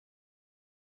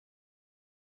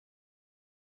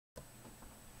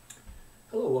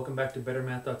Hello, welcome back to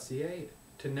BetterMath.ca.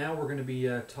 Now we're going to be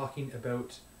talking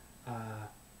about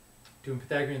doing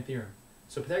Pythagorean theorem.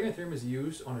 So Pythagorean theorem is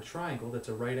used on a triangle that's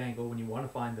a right angle when you want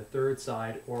to find the third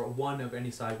side or one of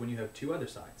any side when you have two other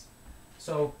sides.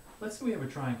 So let's say we have a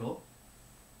triangle,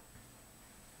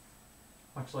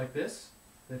 much like this,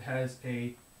 that has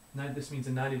this means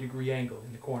a 90-degree angle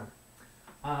in the corner.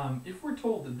 If we're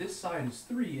told that this side is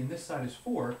 3 and this side is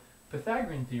 4,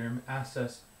 Pythagorean theorem asks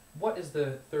us, what is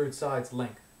the third side's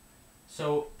length?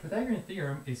 So Pythagorean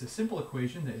theorem is a simple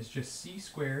equation that is just c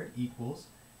squared equals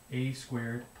a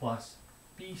squared plus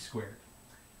b squared.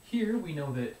 Here we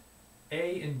know that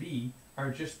a and b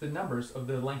are just the numbers of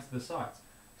the length of the sides.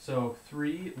 So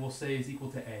 3 we'll say is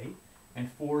equal to a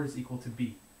and 4 is equal to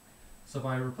b. So if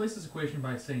I replace this equation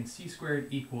by saying c squared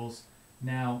equals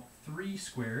now 3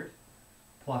 squared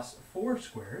plus 4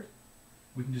 squared,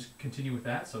 we can just continue with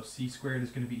that. So c squared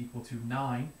is going to be equal to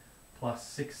 9 plus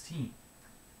 16.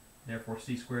 Therefore,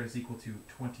 c squared is equal to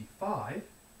 25.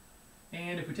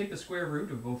 And if we take the square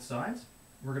root of both sides,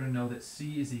 we're going to know that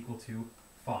c is equal to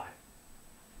 5.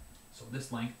 So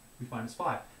this length we find is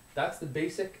 5. That's the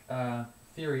basic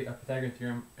theory of Pythagorean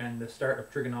theorem and the start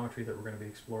of trigonometry that we're going to be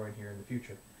exploring here in the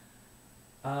future.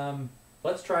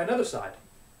 Let's try another side.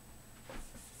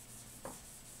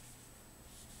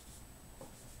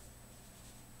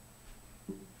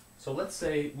 So let's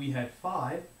say we had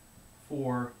 5,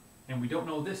 4, and we don't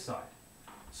know this side.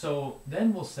 So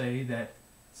then we'll say that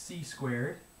c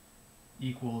squared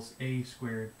equals a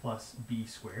squared plus b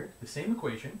squared, the same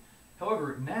equation.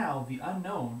 However, now the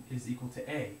unknown is equal to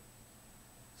a.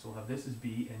 So we'll have this as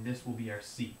b, and this will be our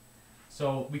c.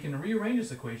 So we can rearrange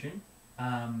this equation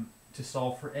to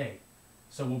solve for a.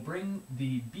 So we'll bring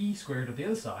the b squared to the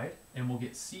other side, and we'll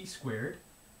get c squared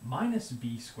minus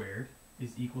b squared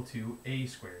is equal to a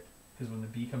squared, because when the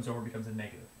b comes over, it becomes a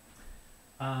negative.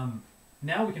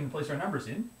 Now we can place our numbers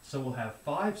in, so we'll have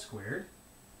 5 squared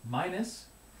minus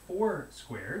 4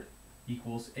 squared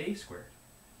equals a squared.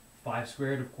 5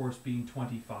 squared, of course, being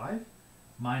 25,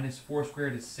 minus 4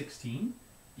 squared is 16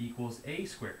 equals a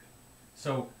squared.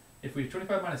 So if we have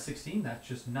 25 minus 16, that's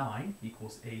just 9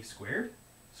 equals a squared.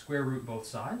 Square root both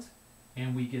sides,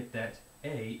 and we get that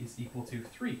a is equal to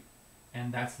 3.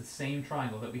 And that's the same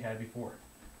triangle that we had before.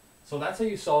 So that's how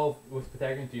you solve with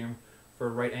Pythagorean theorem for a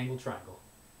right angled triangle.